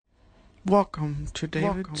Welcome to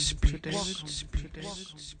David Speaks.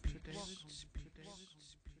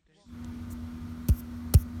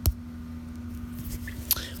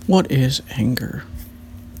 What is anger?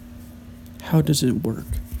 How does it work?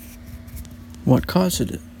 What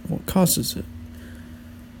causes it?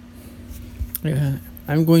 Yeah,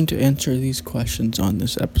 I'm going to answer these questions on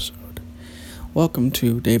this episode. Welcome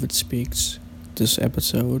to David Speaks. This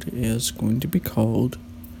episode is going to be called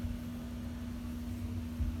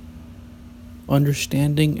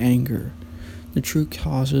Understanding Anger, the True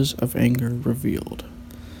Causes of Anger Revealed.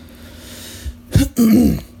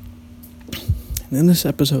 In this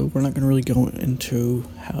episode, we're not going to really go into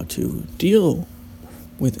how to deal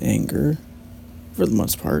with anger for the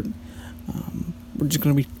most part. We're just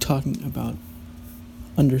going to be talking about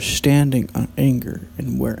understanding anger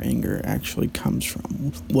and where anger actually comes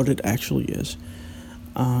from, what it actually is,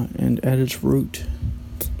 and at its root,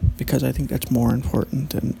 because I think that's more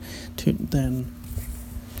important than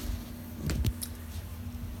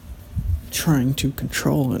trying to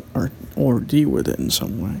control it or deal with it in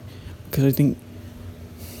some way. Because I think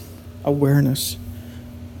awareness,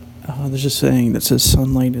 there's a saying that says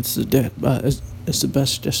sunlight is the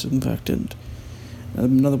best disinfectant.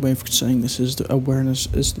 Another way of saying this is that awareness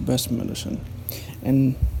is the best medicine.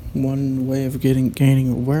 And one way of gaining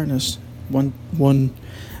awareness, one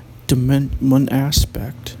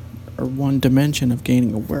aspect or one dimension of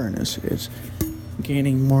gaining awareness is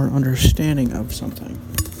gaining more understanding of something.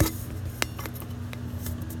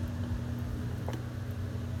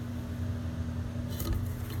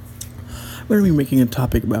 We're going to be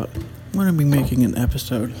making an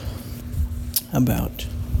episode about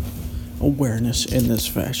awareness in this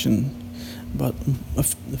fashion, about a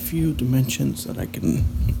few dimensions that I can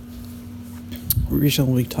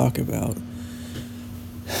reasonably talk about,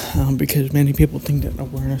 because many people think that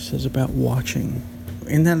awareness is about watching,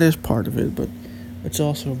 and that is part of it, but it's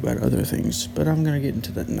also about other things, but I'm going to get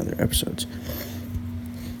into that in other episodes.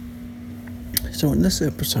 So in this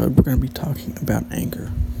episode, we're going to be talking about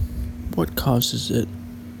anger, what causes it,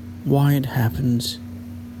 why it happens,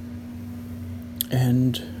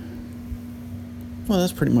 and well,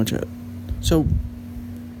 that's pretty much it. So,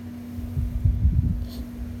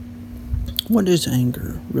 what is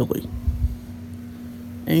anger, really?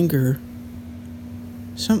 Anger,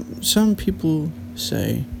 some people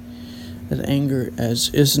say that anger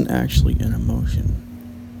isn't actually an emotion,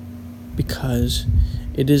 because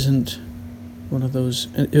it isn't one of those,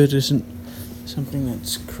 it isn't something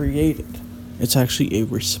that's created. It's actually a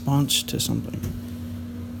response to something.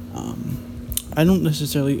 I don't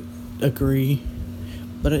necessarily agree,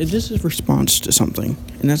 but it is a response to something.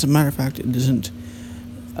 And as a matter of fact, it isn't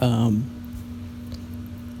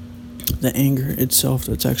the anger itself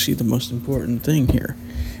that's actually the most important thing here.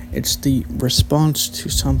 It's the response to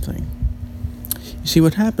something. You see,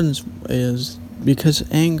 what happens is, because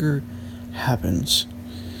anger happens,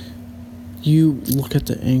 you look at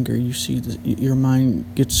the anger, you see that your mind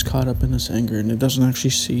gets caught up in this anger, and it doesn't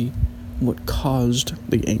actually see what caused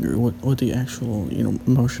the anger, what the actual,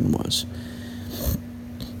 emotion was.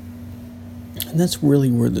 And that's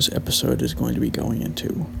really where this episode is going to be going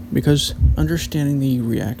into, because understanding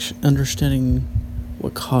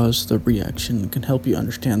what caused the reaction can help you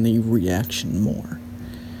understand the reaction more.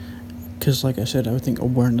 Because, like I said, I think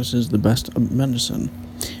awareness is the best medicine.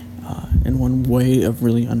 And one way of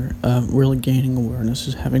really gaining awareness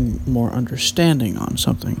is having more understanding on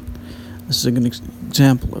something. This is a good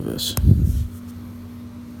example of this.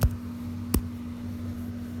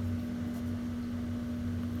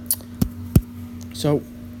 So,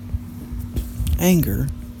 anger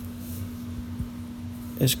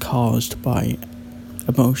is caused by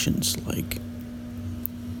emotions like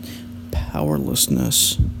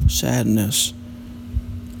powerlessness, sadness,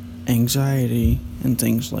 anxiety, and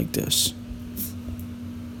things like this.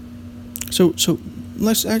 So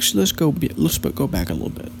let's go back a little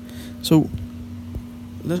bit. So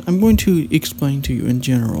I'm going to explain to you in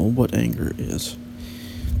general what anger is.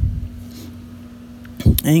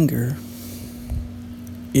 Anger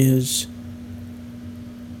is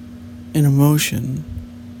an emotion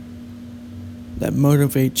that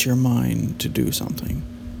motivates your mind to do something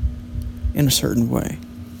in a certain way.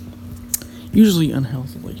 Usually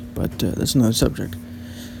unhealthily, but that's another subject.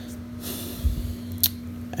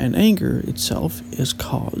 And anger itself is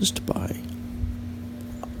caused by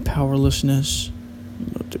powerlessness,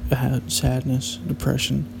 sadness,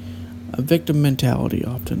 depression, a victim mentality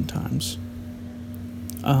oftentimes,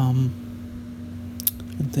 and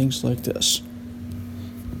things like this.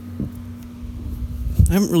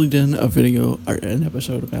 I haven't really done a video or an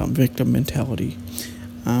episode about victim mentality.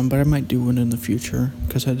 but I might do it in the future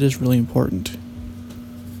because that is really important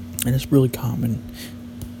and it's really common.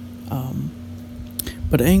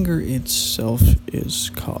 But anger itself is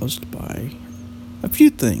caused by a few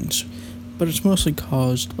things, but it's mostly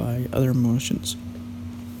caused by other emotions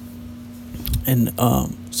and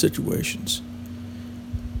situations.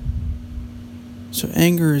 So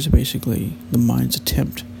anger is basically the mind's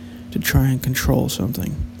attempt to try and control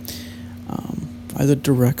something, either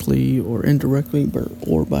directly or indirectly,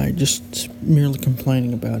 or by just merely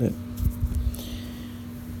complaining about it.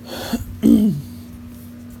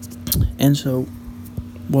 And so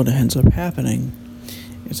what ends up happening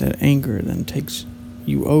is that anger then takes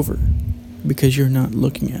you over because you're not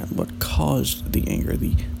looking at what caused the anger,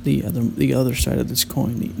 the other side of this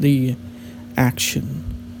coin, the action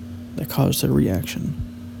that caused the reaction.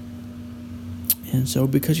 And so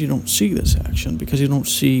because you don't see this action, because you don't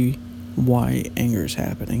see why anger is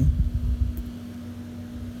happening,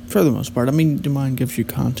 for the most part, I mean, the mind gives you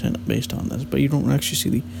content based on this, but you don't actually see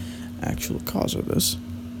the actual cause of this.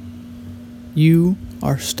 You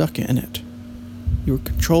are stuck in it. You're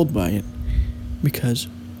controlled by it because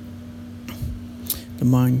the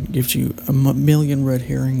mind gives you a million red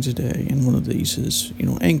herrings a day, and one of these is,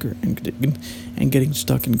 anger and getting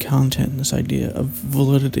stuck in content, this idea of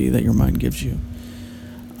validity that your mind gives you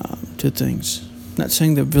to things. Not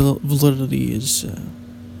saying that validity is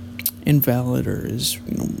invalid or is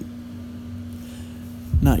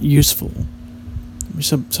not useful.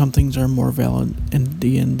 Some things are more valid in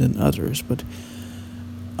the end than others, but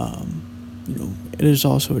it is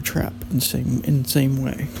also a trap in the same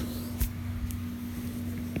way.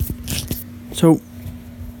 So,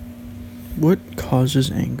 what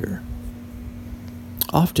causes anger?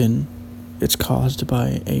 Often, it's caused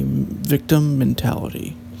by a victim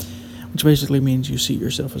mentality, which basically means you see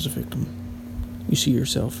yourself as a victim. You see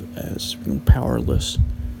yourself as powerless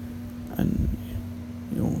and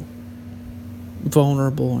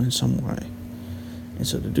vulnerable in some way. And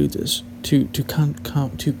so to do this, to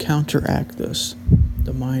counteract this,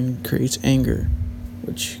 the mind creates anger,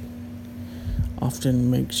 which often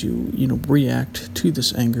makes you, react to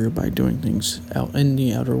this anger by doing things out in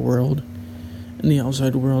the outer world, in the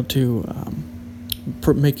outside world, to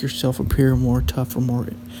make yourself appear more tough or more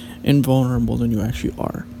invulnerable than you actually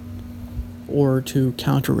are, or to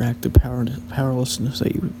counteract the powerlessness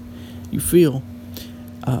that you feel.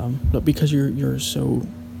 But because you're so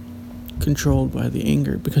controlled by the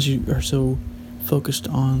anger, because you are so focused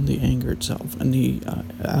on the anger itself and the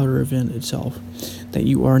outer event itself, that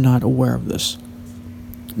you are not aware of this.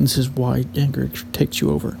 And this is why anger takes you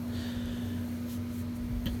over.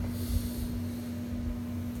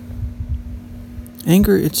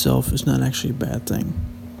 Anger itself is not actually a bad thing.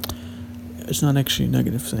 It's not actually a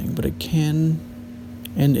negative thing, but it can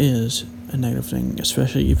and is a negative thing,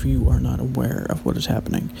 especially if you are not aware of what is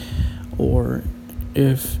happening, or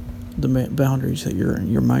if the boundaries that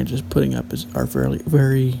your mind is putting up are very,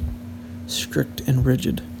 very strict and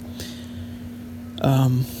rigid.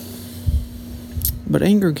 But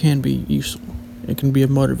anger can be useful. It can be a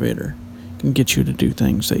motivator. It can get you to do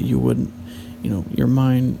things that you wouldn't, your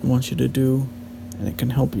mind wants you to do, and it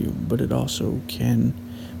can help you. But it also can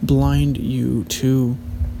blind you to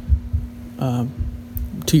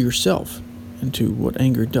yourself and to what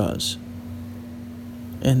anger does.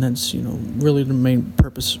 And that's, really the main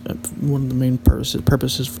purpose, one of the main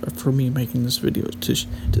purposes for me making this video,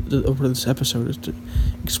 over this episode, is to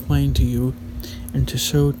explain to you and to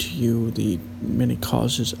show to you the many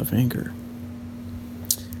causes of anger.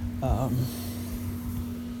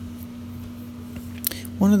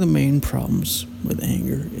 One of the main problems with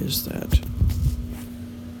anger is that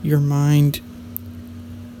your mind,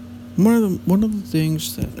 one of the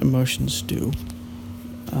things that emotions do,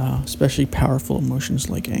 especially powerful emotions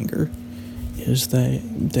like anger, is that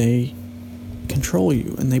they control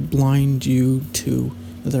you and they blind you to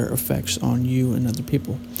their effects on you and other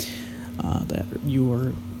people that you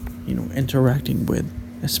are, interacting with,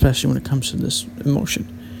 especially when it comes to this emotion,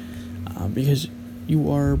 because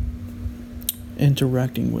you are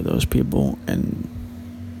interacting with those people, and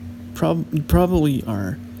probably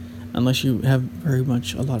are, unless you have a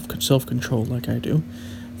lot of self-control like I do,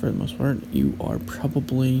 for the most part, you are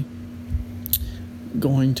probably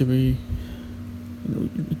going to be,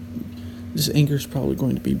 this anger is probably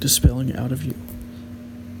going to be dispelling out of you.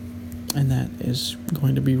 And that is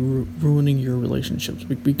going to be ruining your relationships,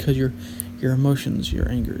 because your emotions, your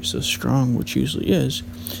anger is so strong, which usually is,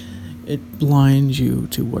 it blinds you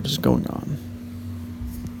to what is going on.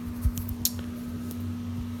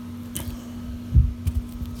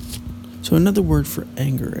 So another word for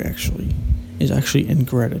anger is actually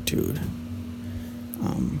ingratitude.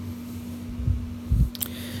 And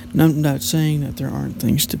I'm not saying that there aren't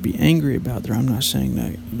things to be angry about there. I'm not saying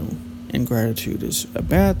that, ingratitude is a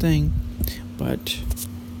bad thing, but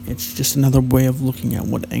it's just another way of looking at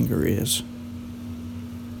what anger is.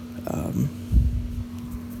 Um,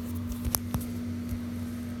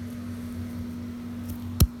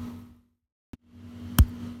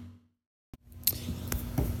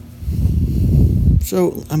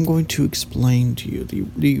 so I'm going to explain to you the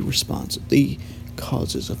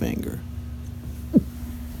causes of anger.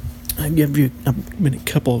 I give you a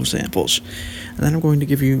couple of examples, and then I'm going to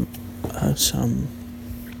give you some,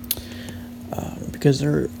 because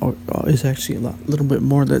there is actually a little bit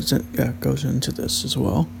more that goes into this as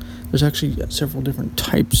well. There's actually several different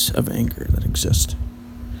types of anger that exist.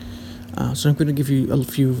 So I'm going to give you a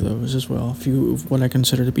few of those as well, a few of what I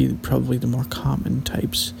consider to be probably the more common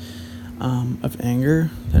types of anger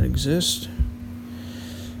that exist.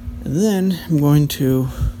 And then I'm going to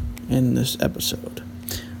end this episode.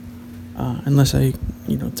 Unless I,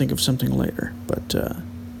 think of something later. But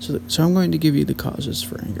so I'm going to give you the causes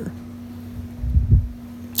for anger.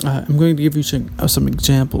 I'm going to give you some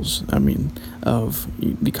examples. Of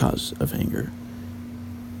the cause of anger.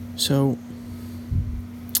 So,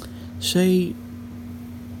 say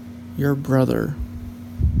your brother.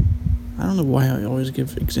 I don't know why I always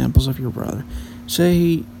give examples of your brother.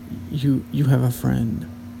 Say you have a friend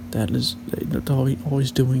that is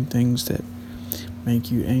always doing things that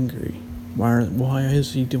make you angry. Why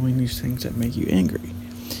is he doing these things that make you angry?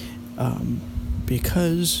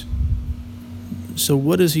 Because. So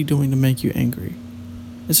what is he doing to make you angry?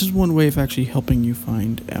 This is one way of actually helping you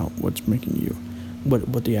find out what's making you,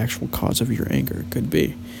 what the actual cause of your anger could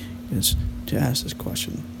be, is to ask this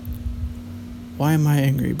question. Why am I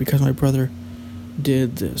angry? Because my brother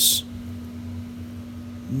did this.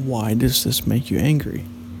 Why does this make you angry?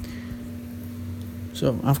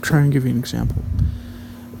 So I'll try and give you an example.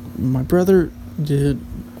 My brother did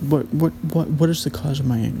what is the cause of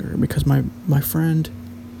my anger? Because my friend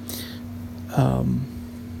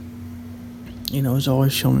is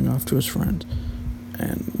always showing off to his friends,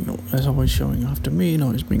 and is always showing off to me,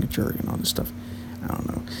 he's being a jerk and all this stuff. I don't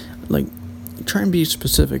know, like, try and be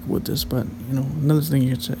specific with this, but another thing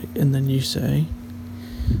you say, and then you say,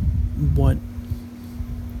 what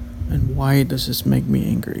and why does this make me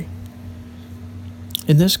angry?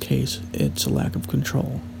 In this case, it's a lack of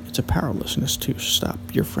control. It's a powerlessness to stop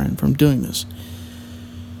your friend from doing this.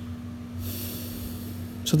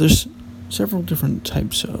 So there's several different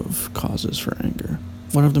types of causes for anger.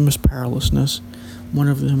 One of them is powerlessness. One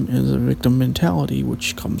of them is a victim mentality,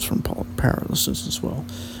 which comes from powerlessness as well.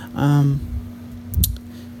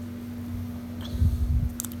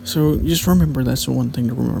 So just remember, that's the one thing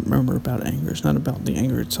to remember about anger. It's not about the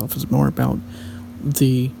anger itself. It's more about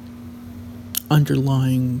the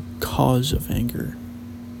underlying cause of anger.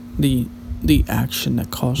 The action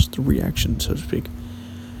that caused the reaction, so to speak.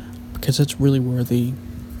 Because that's really where the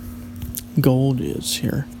gold is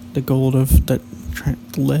here. The gold of the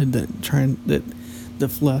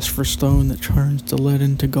philosopher's stone that turns the lead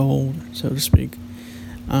into gold, so to speak.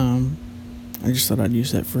 I just thought I'd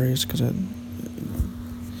use that phrase because I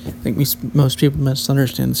think most people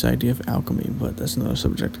misunderstand this idea of alchemy, but that's another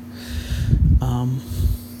subject.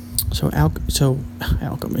 So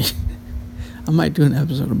alchemy. I might do an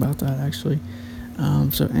episode about that, actually.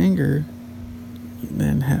 So anger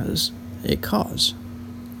then has a cause.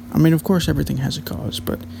 Of course, everything has a cause,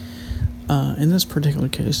 but in this particular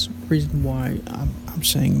case, the reason why I'm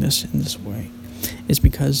saying this in this way is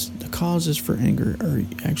because the causes for anger are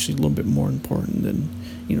actually a little bit more important than,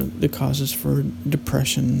 the causes for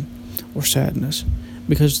depression or sadness,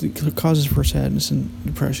 because the causes for sadness and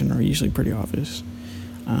depression are usually pretty obvious,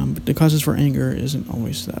 but the causes for anger isn't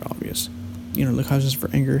always that obvious. The causes for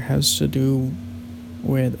anger has to do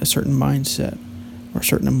with a certain mindset or a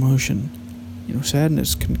certain emotion.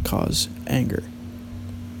 Sadness can cause anger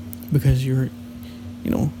because you're,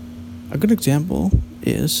 a good example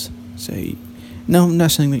is, say, no, I'm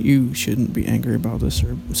not saying that you shouldn't be angry about this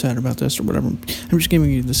or sad about this or whatever. I'm just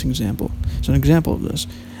giving you this example. So an example of this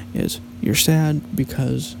is you're sad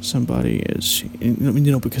because somebody is,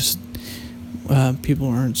 because people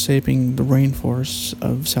aren't saving the rainforests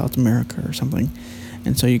of South America or something.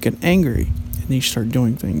 And so you get angry and you start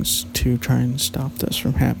doing things to try and stop this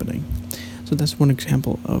from happening. So that's one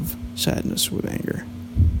example of sadness with anger.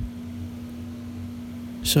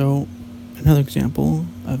 So another example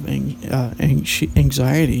of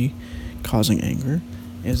anxiety causing anger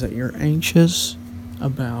is that you're anxious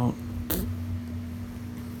about,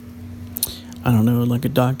 like a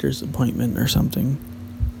doctor's appointment or something.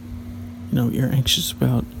 You're anxious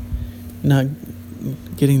about not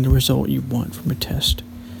getting the result you want from a test.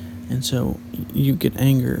 And so you get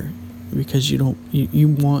anger because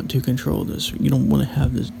you want to control this. You don't want to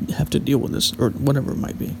have to deal with this or whatever it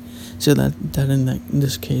might be. So that in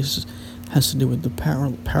this case has to do with the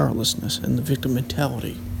powerlessness and the victim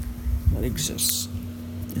mentality that exists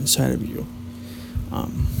inside of you.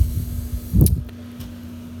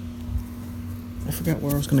 I forgot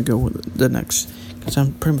where I was going to go with the next, because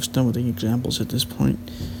I'm pretty much done with the examples at this point.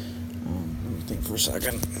 Let me think for a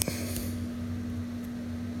second.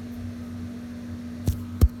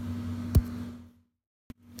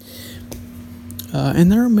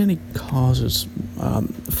 And there are many causes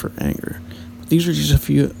for anger. These are just a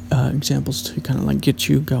few examples to kind of like get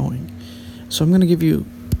you going. So I'm going to give you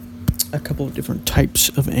a couple of different types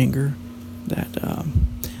of anger that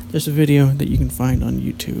there's a video that you can find on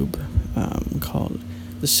YouTube called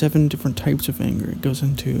The 7 Different Types of Anger. It goes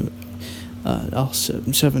into all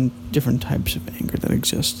 7 different types of anger that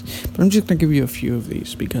exist. But I'm just going to give you a few of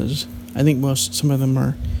these because I think some of them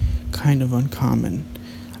are kind of uncommon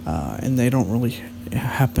and they don't really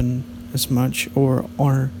happen as much or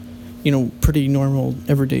are, pretty normal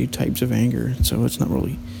everyday types of anger. So it's not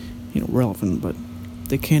really, relevant, but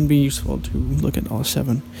they can be useful to look at all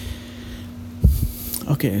 7.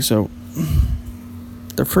 Okay, so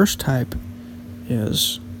the first type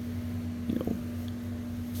is,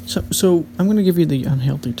 so I'm going to give you the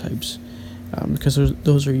unhealthy types because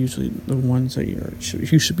those are usually the ones that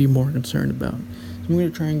you should be more concerned about. So I'm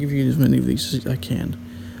going to try and give you as many of these as I can.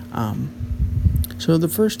 So the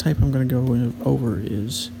first type I'm going to go over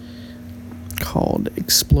is called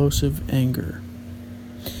explosive anger.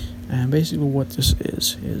 And basically what this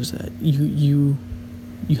is that you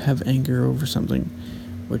have anger over something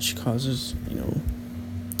which causes,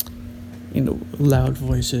 loud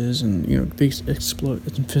voices and, big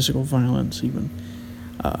physical violence even.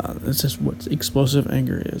 This is what explosive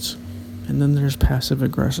anger is. And then there's passive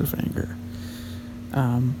aggressive anger.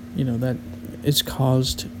 That it's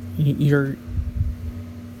caused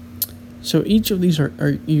so each of these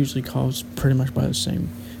are usually caused pretty much by the same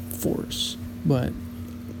force, or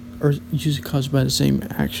usually caused by the same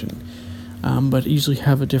action, but usually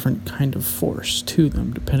have a different kind of force to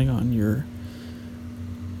them depending on your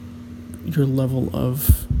level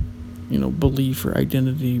of belief or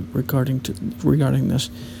identity regarding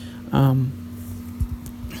this. I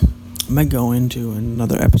might go into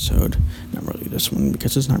another episode, not really this one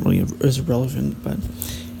because it's not really as relevant, but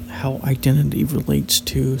how identity relates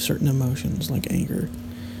to certain emotions like anger.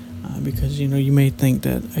 Because, you may think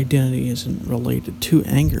that identity isn't related to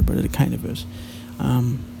anger, but it kind of is.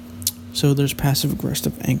 So there's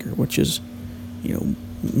passive-aggressive anger, which is,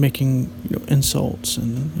 making, insults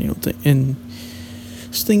and, and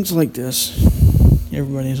things like this.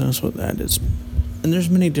 Everybody knows what that is. And there's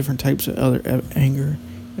many different types of other anger.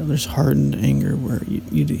 There's hardened anger where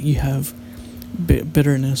you have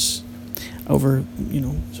bitterness over,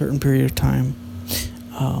 certain period of time.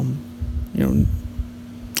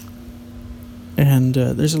 And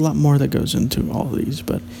there's a lot more that goes into all of these,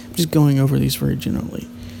 but I'm just going over these very generally.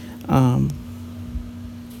 And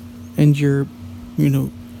you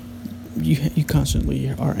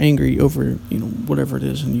constantly are angry over, whatever it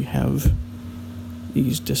is, and you have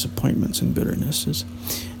these disappointments and bitternesses.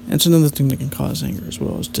 And it's another thing that can cause anger as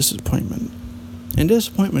well, is disappointment. And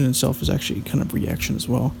disappointment itself is actually kind of reaction as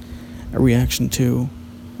well. A reaction to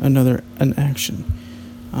an action.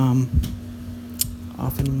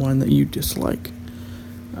 Often one that you dislike,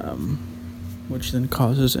 which then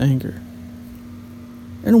causes anger.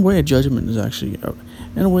 In a way, a judgment is actually, a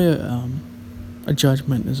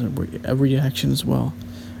judgment is a reaction as well,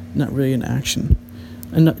 not really an action.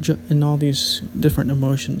 And all these different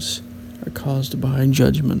emotions are caused by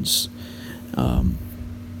judgments.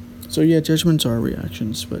 So yeah, judgments are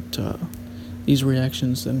reactions, but these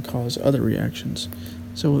reactions then cause other reactions.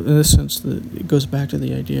 So in this sense, it goes back to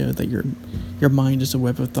the idea that your mind is a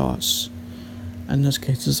web of thoughts. In this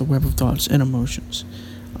case, it's a web of thoughts and emotions.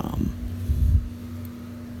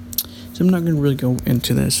 So I'm not going to really go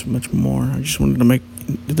into this much more. I just wanted to make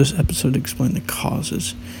this episode to explain the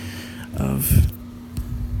causes of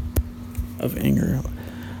anger.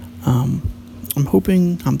 I'm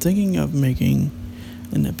thinking of making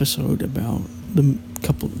an episode about the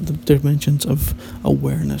dimensions of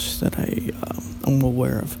awareness that I'm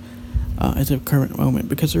aware of at the current moment,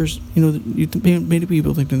 because there's many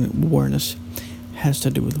people think that awareness has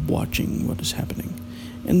to do with watching what is happening,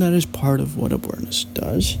 and that is part of what awareness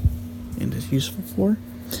does and is useful for,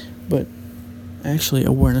 but actually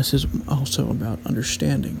awareness is also about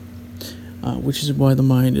understanding, which is why the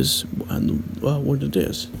mind is what it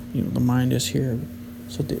is. The mind is here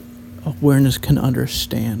so that awareness can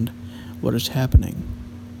understand what is happening.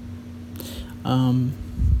 And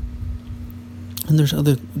there's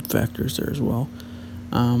other factors there as well.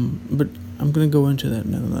 But I'm going to go into that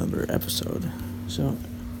in another episode. So,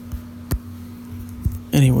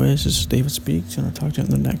 anyways, this is David Speaks, and I'll talk to you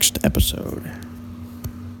in the next episode.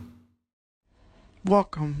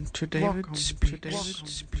 Welcome to David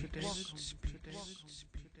Speaks.